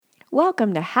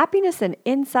Welcome to Happiness and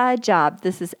Inside Job.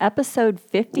 This is episode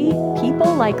 50,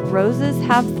 People Like Roses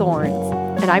Have Thorns.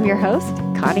 And I'm your host,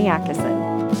 Connie Atkinson.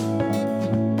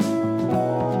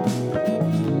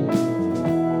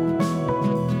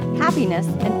 Happiness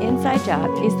and Inside Job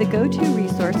is the go-to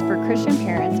resource for Christian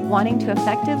parents wanting to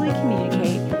effectively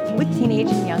communicate with teenage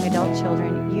and young adult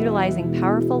children utilizing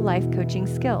powerful life coaching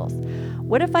skills.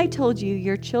 What if I told you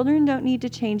your children don't need to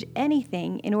change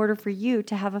anything in order for you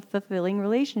to have a fulfilling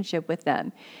relationship with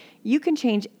them? You can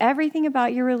change everything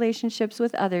about your relationships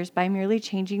with others by merely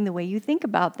changing the way you think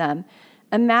about them.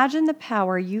 Imagine the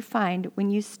power you find when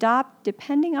you stop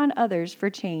depending on others for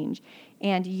change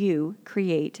and you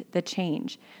create the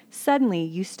change. Suddenly,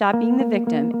 you stop being the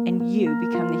victim and you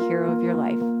become the hero of your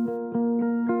life.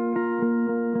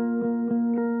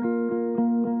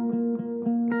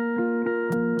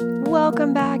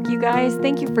 Welcome back, you guys.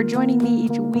 Thank you for joining me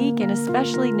each week, and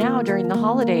especially now during the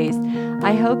holidays.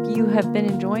 I hope you have been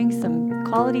enjoying some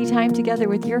quality time together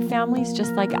with your families,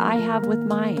 just like I have with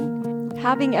mine.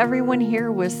 Having everyone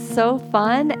here was so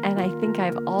fun, and I think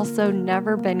I've also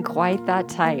never been quite that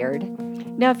tired.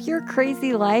 Now, if your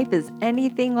crazy life is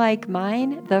anything like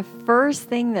mine, the first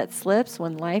thing that slips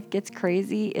when life gets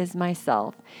crazy is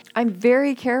myself. I'm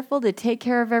very careful to take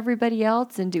care of everybody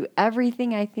else and do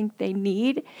everything I think they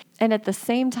need. And at the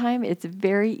same time, it's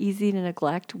very easy to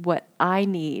neglect what I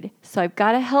need. So I've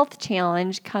got a health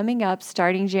challenge coming up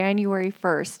starting January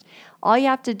 1st. All you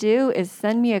have to do is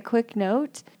send me a quick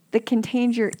note that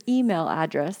contains your email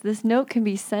address. This note can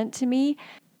be sent to me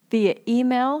via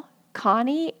email,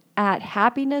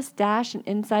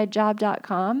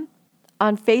 connie@happiness-insidejob.com,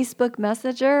 on Facebook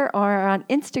Messenger, or on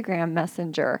Instagram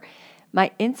Messenger.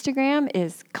 My Instagram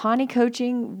is Connie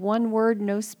Coaching, one word,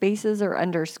 no spaces or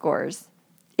underscores.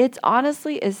 It's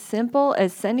honestly as simple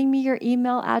as sending me your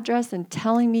email address and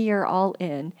telling me you're all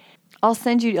in. I'll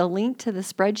send you a link to the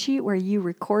spreadsheet where you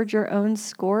record your own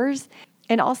scores,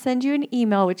 and I'll send you an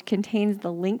email which contains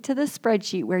the link to the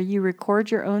spreadsheet where you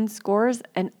record your own scores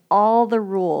and all the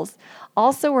rules.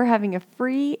 Also, we're having a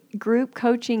free group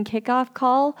coaching kickoff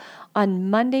call on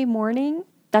Monday morning.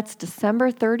 That's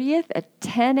December 30th at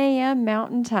 10 a.m.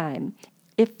 Mountain Time.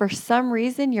 If for some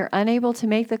reason you're unable to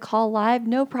make the call live,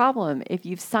 no problem. If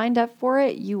you've signed up for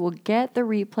it, you will get the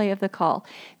replay of the call.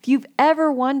 If you've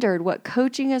ever wondered what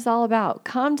coaching is all about,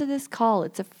 come to this call.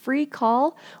 It's a free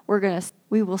call.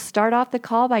 We will start off the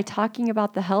call by talking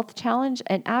about the health challenge,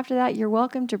 and after that, you're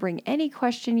welcome to bring any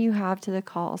question you have to the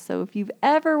call. So if you've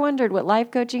ever wondered what life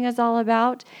coaching is all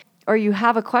about, or you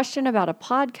have a question about a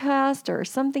podcast or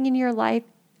something in your life,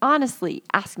 honestly,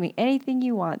 ask me anything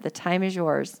you want. The time is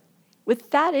yours.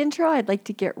 With that intro, I'd like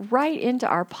to get right into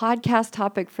our podcast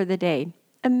topic for the day.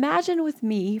 Imagine with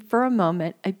me for a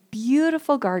moment a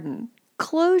beautiful garden.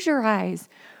 Close your eyes.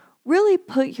 Really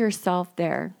put yourself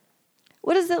there.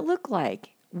 What does it look like?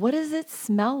 What does it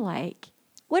smell like?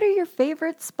 What are your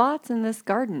favorite spots in this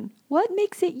garden? What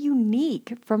makes it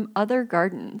unique from other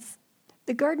gardens?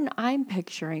 The garden I'm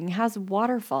picturing has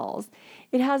waterfalls.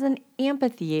 It has an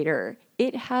amphitheater.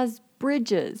 It has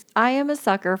bridges. I am a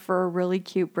sucker for a really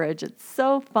cute bridge. It's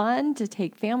so fun to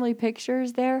take family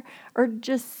pictures there or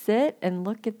just sit and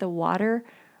look at the water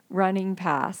running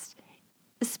past.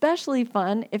 Especially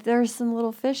fun if there's some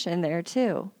little fish in there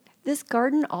too. This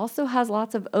garden also has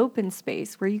lots of open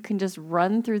space where you can just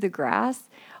run through the grass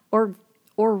or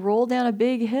roll down a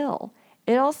big hill.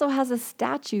 It also has a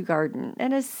statue garden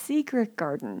and a secret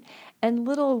garden and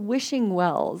little wishing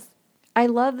wells. I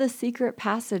love the secret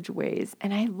passageways,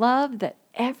 and I love that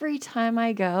every time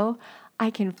I go, I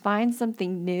can find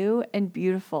something new and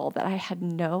beautiful that I had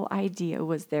no idea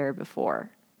was there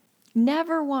before.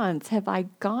 Never once have I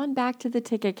gone back to the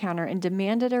ticket counter and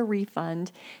demanded a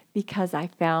refund because I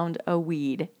found a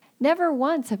weed. Never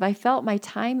once have I felt my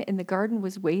time in the garden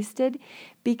was wasted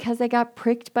because I got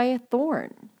pricked by a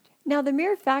thorn. Now, the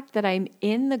mere fact that I'm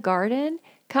in the garden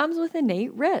comes with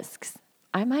innate risks.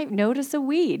 I might notice a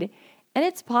weed, and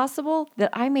it's possible that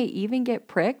I may even get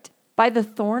pricked by the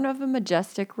thorn of a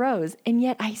majestic rose, and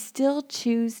yet I still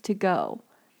choose to go.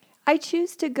 I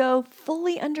choose to go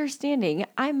fully understanding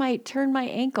I might turn my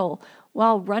ankle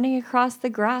while running across the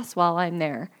grass while I'm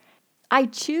there. I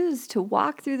choose to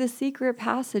walk through the secret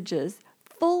passages,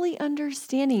 fully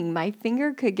understanding my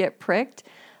finger could get pricked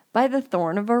by the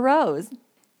thorn of a rose.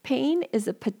 Pain is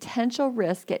a potential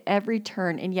risk at every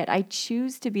turn, and yet I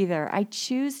choose to be there. I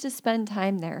choose to spend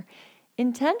time there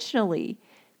intentionally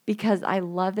because I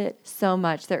love it so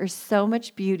much. There is so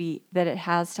much beauty that it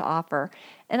has to offer,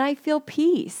 and I feel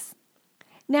peace.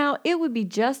 Now, it would be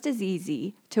just as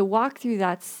easy to walk through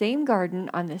that same garden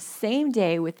on the same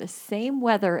day with the same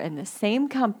weather and the same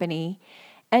company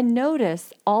and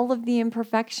notice all of the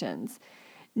imperfections.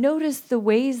 Notice the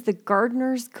ways the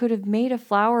gardeners could have made a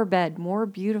flower bed more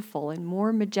beautiful and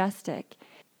more majestic.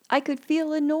 I could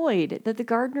feel annoyed that the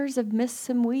gardeners have missed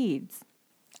some weeds.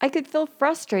 I could feel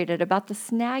frustrated about the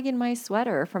snag in my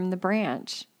sweater from the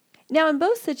branch. Now, in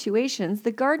both situations,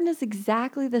 the garden is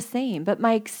exactly the same, but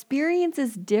my experience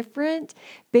is different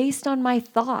based on my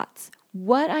thoughts,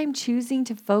 what I'm choosing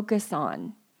to focus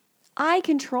on. I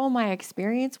control my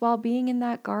experience while being in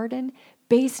that garden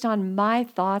based on my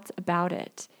thoughts about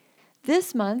it.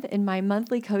 This month in my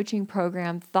monthly coaching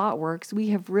program, ThoughtWorks, we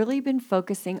have really been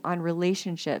focusing on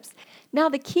relationships. Now,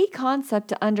 the key concept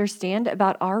to understand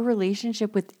about our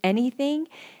relationship with anything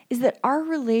is that our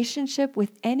relationship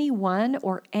with anyone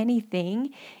or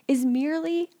anything is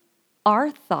merely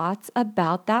our thoughts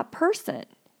about that person.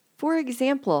 For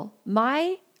example,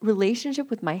 my relationship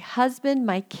with my husband,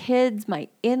 my kids, my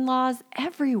in-laws,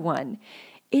 everyone,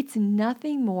 it's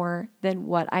nothing more than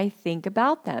what I think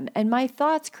about them. And my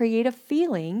thoughts create a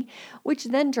feeling, which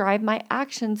then drive my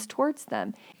actions towards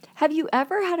them. Have you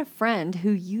ever had a friend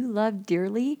who you love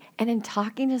dearly, and in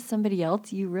talking to somebody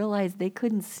else, you realize they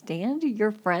couldn't stand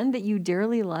your friend that you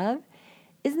dearly love?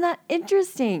 Isn't that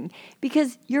interesting?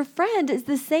 Because your friend is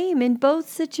the same in both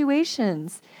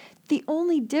situations. The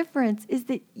only difference is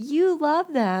that you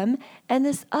love them and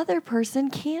this other person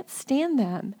can't stand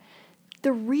them.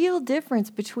 The real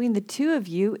difference between the two of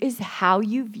you is how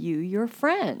you view your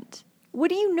friend. What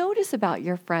do you notice about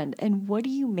your friend, and what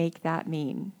do you make that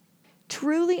mean?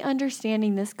 Truly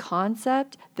understanding this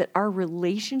concept that our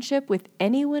relationship with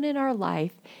anyone in our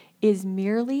life is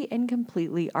merely and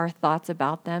completely our thoughts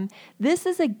about them, this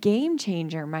is a game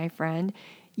changer, my friend.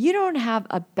 You don't have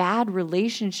a bad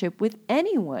relationship with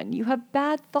anyone. You have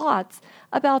bad thoughts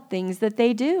about things that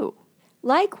they do.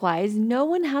 Likewise, no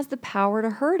one has the power to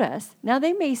hurt us. Now,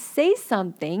 they may say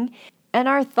something, and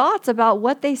our thoughts about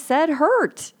what they said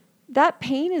hurt. That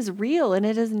pain is real, and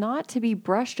it is not to be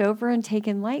brushed over and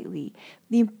taken lightly.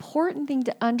 The important thing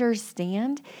to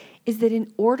understand is that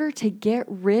in order to get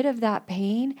rid of that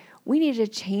pain, we need to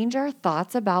change our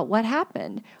thoughts about what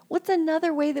happened. What's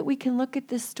another way that we can look at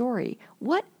this story?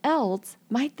 What else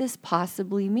might this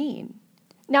possibly mean?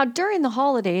 Now, during the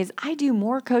holidays, I do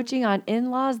more coaching on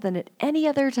in-laws than at any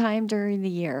other time during the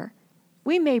year.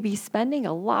 We may be spending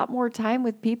a lot more time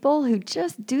with people who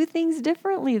just do things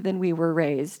differently than we were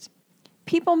raised.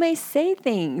 People may say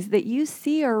things that you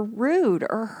see are rude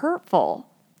or hurtful,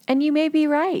 and you may be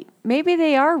right. Maybe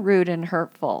they are rude and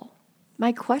hurtful.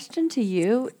 My question to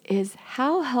you is,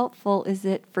 how helpful is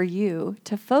it for you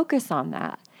to focus on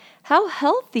that? How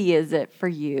healthy is it for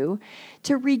you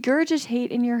to regurgitate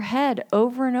in your head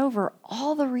over and over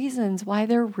all the reasons why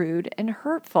they're rude and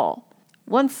hurtful?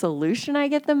 One solution I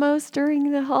get the most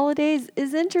during the holidays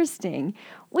is interesting.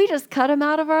 We just cut them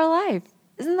out of our life.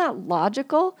 Isn't that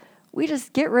logical? We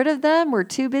just get rid of them. We're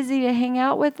too busy to hang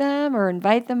out with them or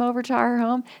invite them over to our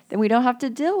home. Then we don't have to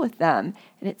deal with them.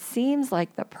 And it seems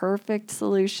like the perfect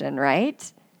solution,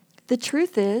 right? The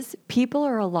truth is, people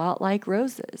are a lot like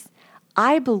roses.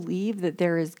 I believe that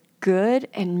there is good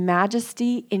and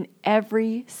majesty in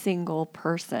every single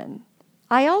person.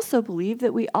 I also believe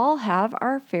that we all have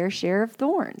our fair share of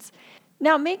thorns.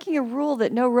 Now, making a rule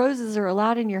that no roses are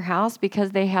allowed in your house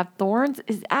because they have thorns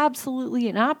is absolutely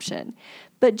an option.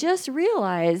 But just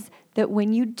realize that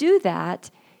when you do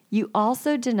that, you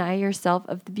also deny yourself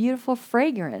of the beautiful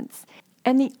fragrance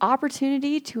and the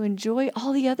opportunity to enjoy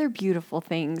all the other beautiful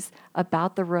things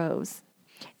about the rose.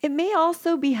 It may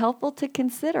also be helpful to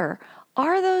consider,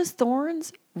 are those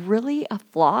thorns really a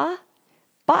flaw?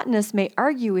 Botanists may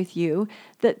argue with you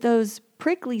that those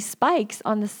prickly spikes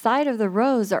on the side of the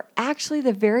rose are actually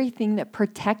the very thing that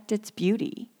protect its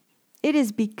beauty. It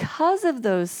is because of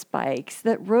those spikes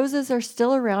that roses are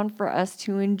still around for us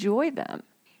to enjoy them.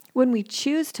 When we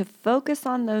choose to focus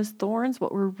on those thorns,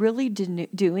 what we're really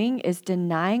doing is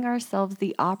denying ourselves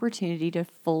the opportunity to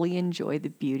fully enjoy the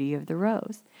beauty of the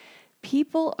rose.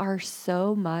 People are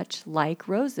so much like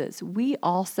roses. We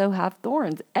also have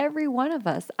thorns, every one of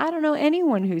us. I don't know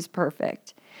anyone who's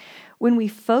perfect. When we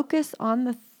focus on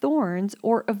the thorns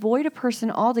or avoid a person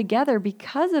altogether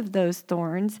because of those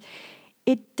thorns,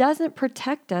 it doesn't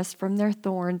protect us from their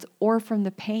thorns or from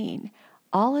the pain.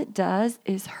 All it does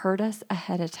is hurt us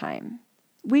ahead of time.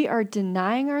 We are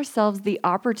denying ourselves the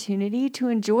opportunity to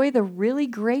enjoy the really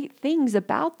great things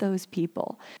about those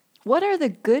people. What are the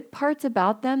good parts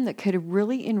about them that could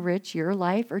really enrich your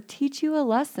life or teach you a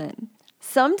lesson?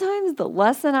 Sometimes the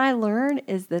lesson I learn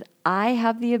is that I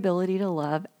have the ability to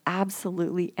love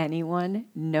absolutely anyone,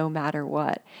 no matter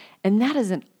what. And that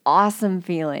is an awesome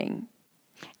feeling.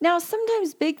 Now,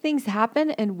 sometimes big things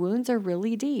happen and wounds are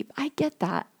really deep. I get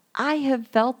that. I have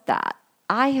felt that.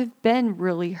 I have been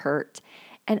really hurt.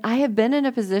 And I have been in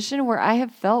a position where I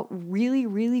have felt really,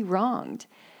 really wronged.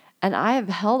 And I have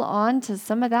held on to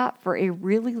some of that for a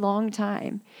really long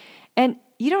time. And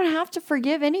you don't have to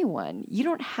forgive anyone. You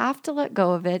don't have to let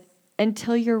go of it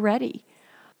until you're ready.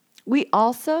 We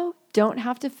also don't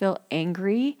have to feel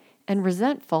angry and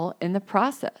resentful in the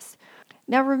process.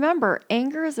 Now remember,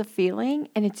 anger is a feeling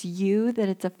and it's you that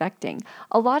it's affecting.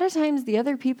 A lot of times the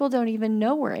other people don't even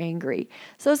know we're angry.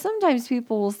 So sometimes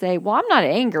people will say, well, I'm not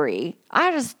angry.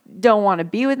 I just don't want to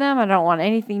be with them. I don't want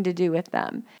anything to do with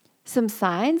them. Some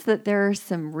signs that there's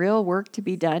some real work to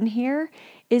be done here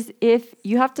is if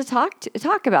you have to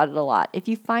talk about it a lot. If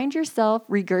you find yourself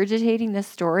regurgitating this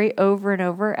story over and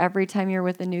over every time you're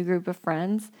with a new group of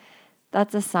friends,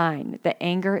 that's a sign that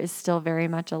anger is still very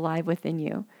much alive within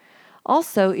you.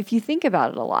 Also, if you think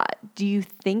about it a lot, do you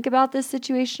think about this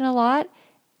situation a lot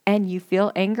and you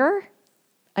feel anger?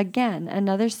 Again,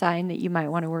 another sign that you might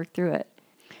want to work through it.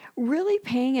 Really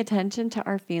paying attention to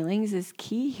our feelings is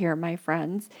key here, my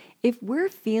friends. If we're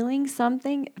feeling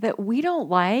something that we don't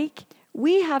like,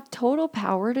 we have total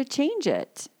power to change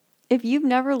it. If you've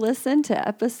never listened to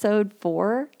episode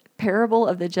 4, Parable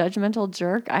of the Judgmental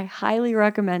Jerk, I highly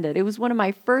recommend it. It was one of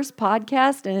my first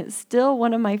podcasts and it's still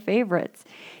one of my favorites.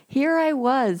 Here I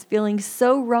was feeling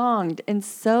so wronged and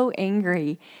so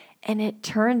angry, and it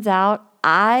turns out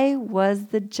I was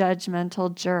the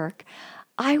judgmental jerk.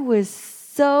 I was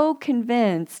so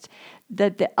convinced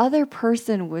that the other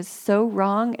person was so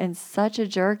wrong and such a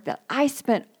jerk that I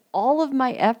spent all of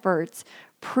my efforts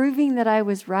proving that I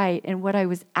was right, and what I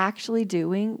was actually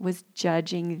doing was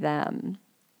judging them.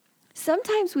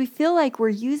 Sometimes we feel like we're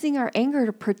using our anger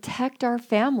to protect our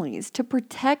families, to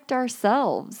protect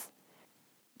ourselves.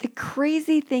 The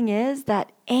crazy thing is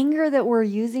that anger that we're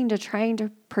using to trying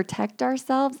to protect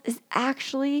ourselves is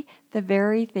actually the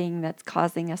very thing that's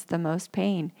causing us the most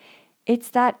pain. It's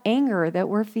that anger that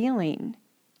we're feeling.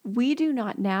 We do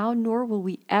not now, nor will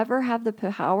we ever have the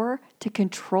power to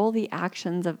control the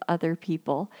actions of other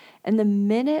people. And the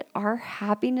minute our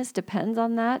happiness depends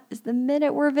on that is the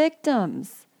minute we're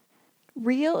victims.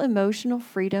 Real emotional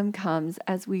freedom comes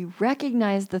as we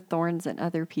recognize the thorns in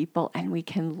other people and we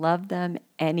can love them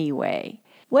anyway.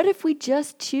 What if we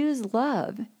just choose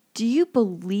love? Do you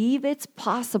believe it's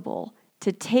possible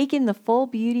to take in the full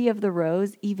beauty of the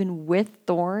rose even with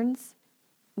thorns?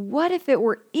 What if it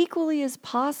were equally as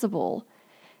possible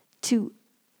to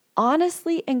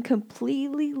honestly and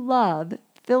completely love,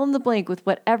 fill in the blank with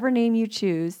whatever name you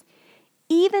choose,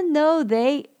 even though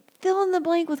they fill in the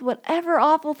blank with whatever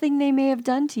awful thing they may have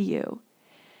done to you?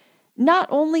 Not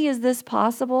only is this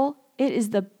possible, it is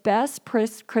the best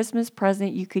Christmas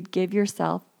present you could give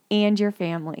yourself and your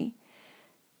family.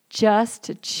 Just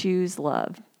to choose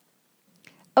love.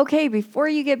 Okay, before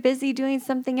you get busy doing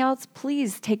something else,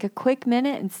 please take a quick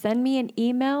minute and send me an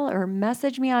email or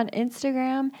message me on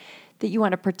Instagram that you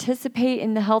want to participate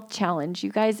in the health challenge. You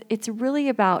guys, it's really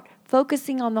about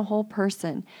focusing on the whole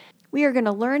person. We are going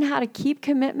to learn how to keep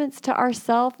commitments to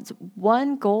ourselves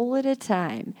one goal at a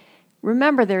time.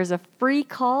 Remember, there's a free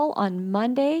call on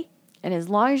Monday, and as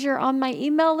long as you're on my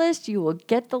email list, you will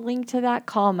get the link to that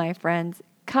call, my friends.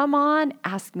 Come on,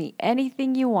 ask me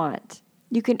anything you want.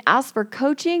 You can ask for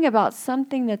coaching about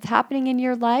something that's happening in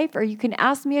your life, or you can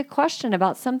ask me a question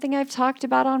about something I've talked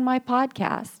about on my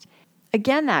podcast.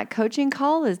 Again, that coaching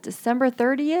call is December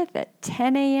 30th at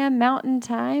 10 a.m. Mountain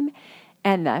Time.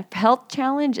 And the health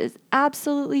challenge is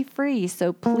absolutely free.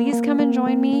 So please come and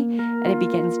join me. And it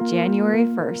begins January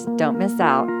 1st. Don't miss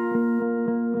out.